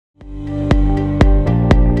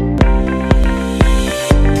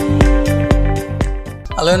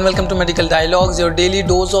Hello and welcome to Medical Dialogues, your daily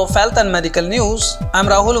dose of health and medical news. I'm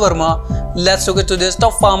Rahul Verma. Let's look at today's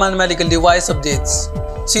top pharma and medical device updates.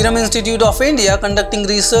 Serum Institute of India conducting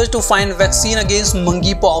research to find vaccine against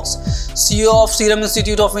monkeypox. CEO of Serum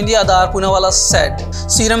Institute of India Adar Poonawalla said.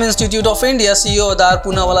 Serum Institute of India CEO Adar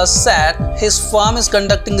Poonawalla said his firm is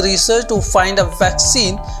conducting research to find a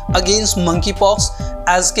vaccine against monkeypox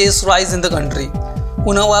as cases rise in the country.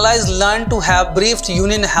 Poonawalla is learned to have briefed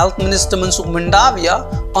Union Health Minister Mandsukh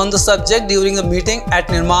Mandaviya on the subject during a meeting at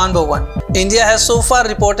Nirman Bhawan. India has so far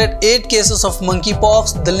reported 8 cases of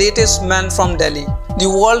monkeypox, the latest man from Delhi. The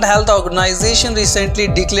World Health Organization recently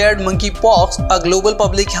declared monkeypox a global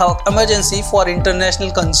public health emergency for international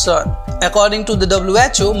concern. According to the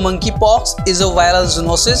WHO, monkeypox is a viral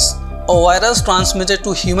zoonosis, a virus transmitted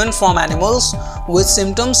to humans from animals with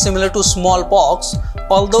symptoms similar to smallpox,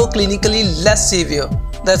 although clinically less severe.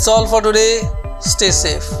 That's all for today. Stay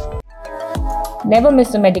safe. Never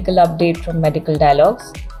miss a medical update from Medical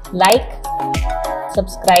Dialogues. Like,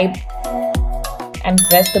 subscribe, and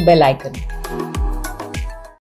press the bell icon.